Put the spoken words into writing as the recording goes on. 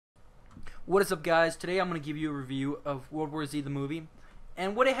What is up, guys? Today I'm going to give you a review of World War Z the movie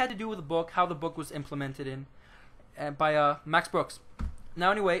and what it had to do with the book, how the book was implemented in by Max Brooks.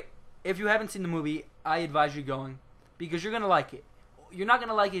 Now anyway, if you haven't seen the movie, I advise you going because you're going to like it. You're not going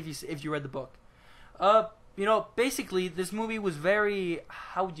to like it if you read the book. Basically this movie was very,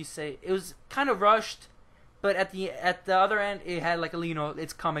 how would you say, it was kind of rushed, but at the other end it had like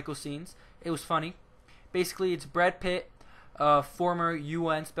its comical scenes. It was funny. Basically it's Brad Pitt, former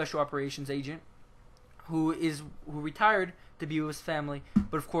UN Special Operations agent who retired to be with his family,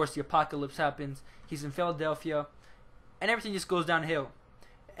 but of course the apocalypse happens. He's in Philadelphia and everything just goes downhill,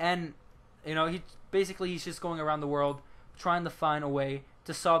 and he's just going around the world trying to find a way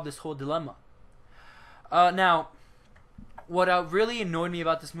to solve this whole dilemma. Now what really annoyed me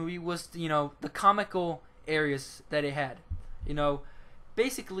about this movie was the comical areas that it had.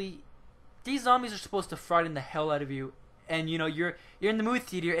 Basically these zombies are supposed to frighten the hell out of you, and you're in the movie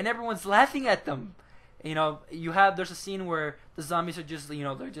theater and everyone's laughing at them. There's a scene where the zombies are just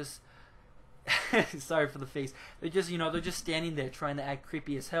they're just sorry for the face. They're just standing there trying to act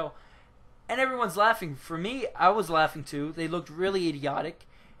creepy as hell, and everyone's laughing. For me, I was laughing too. They looked really idiotic,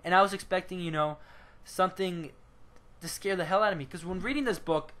 and I was expecting something to scare the hell out of me, because when reading this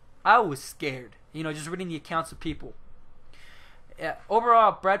book I was scared. Just reading the accounts of people.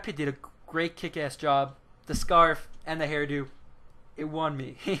 Overall, Brad Pitt did a great kick-ass job. The scarf and the hairdo, it won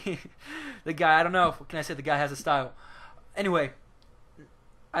me. The guy, I don't know, what can I say, the guy has a style. Anyway,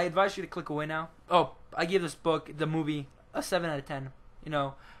 I advise you to click away now. Oh, I give this book, the movie, a 7 out of 10.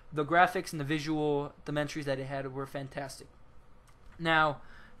 The graphics and the visual dimensions that it had were fantastic. Now,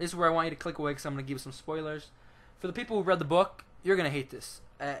 this is where I want you to click away because I'm going to give you some spoilers. For the people who read the book, you're going to hate this.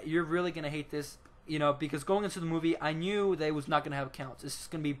 You're really going to hate this, because going into the movie, I knew that it was not going to have accounts. This is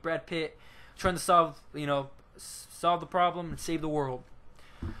going to be Brad Pitt trying to solve the problem and save the world.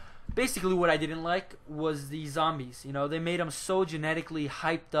 Basically, what I didn't like was the zombies. They made them so genetically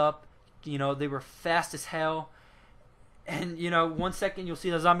hyped up. They were fast as hell. And, 1 second you'll see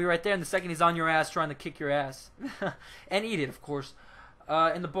the zombie right there, and the second he's on your ass trying to kick your ass. And eat it, of course.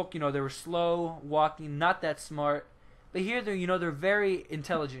 In the book, they were slow, walking, not that smart. But here, they're very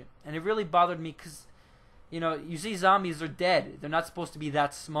intelligent. And it really bothered me because, you see zombies, they're dead. They're not supposed to be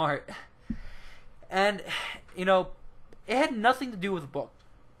that smart. And, it had nothing to do with the book.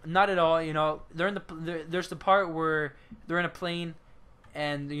 Not at all. There's the part where they're in a plane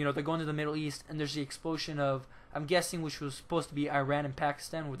and, they're going to the Middle East, and there's the explosion of, I'm guessing, which was supposed to be Iran and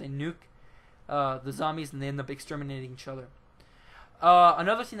Pakistan, where they nuke the zombies and they end up exterminating each other.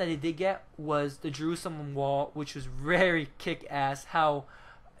 Another thing that they did get was the Jerusalem wall, which was very kick-ass. How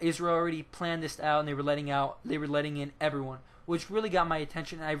Israel already planned this out, and they were letting in everyone, which really got my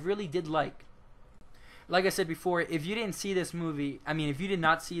attention, and I really did like. Like I said before, if you didn't see this movie, if you did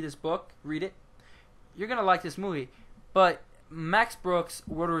not see this book, read it, you're gonna like this movie. But Max Brooks'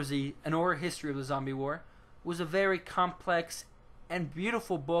 World War Z, An Oral History of the Zombie War, was a very complex and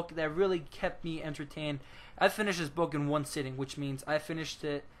beautiful book that really kept me entertained. I finished this book in one sitting, which means I finished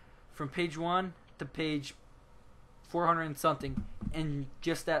it from page 1 to page 400 and something in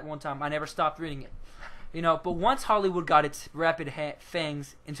just that one time. I never stopped reading it. But once Hollywood got its rapid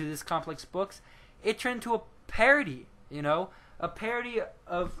fangs into this complex books, it turned into a parody, a parody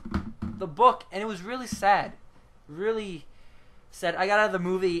of the book, and it was really sad. Really sad. I got out of the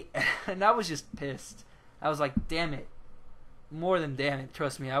movie and I was just pissed. I was like, damn it. More than damn it,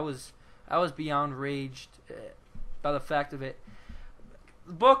 trust me. I was beyond raged by the fact of it.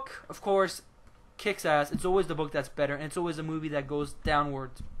 The book, of course, kicks ass. It's always the book that's better, and it's always a movie that goes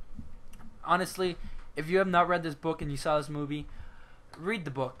downwards. Honestly, if you have not read this book and you saw this movie, read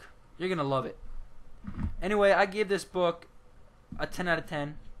the book. You're going to love it. Anyway, I gave this book a 10 out of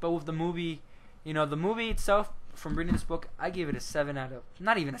 10, but with the movie, the movie itself, from reading this book, I gave it a 7 out of,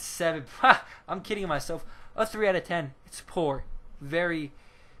 not even a 7, I'm kidding myself, a 3 out of 10. It's poor.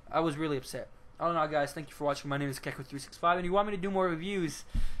 I was really upset. All in all, guys, thank you for watching. My name is Geckco365, and if you want me to do more reviews,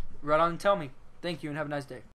 write on and tell me. Thank you, and have a nice day.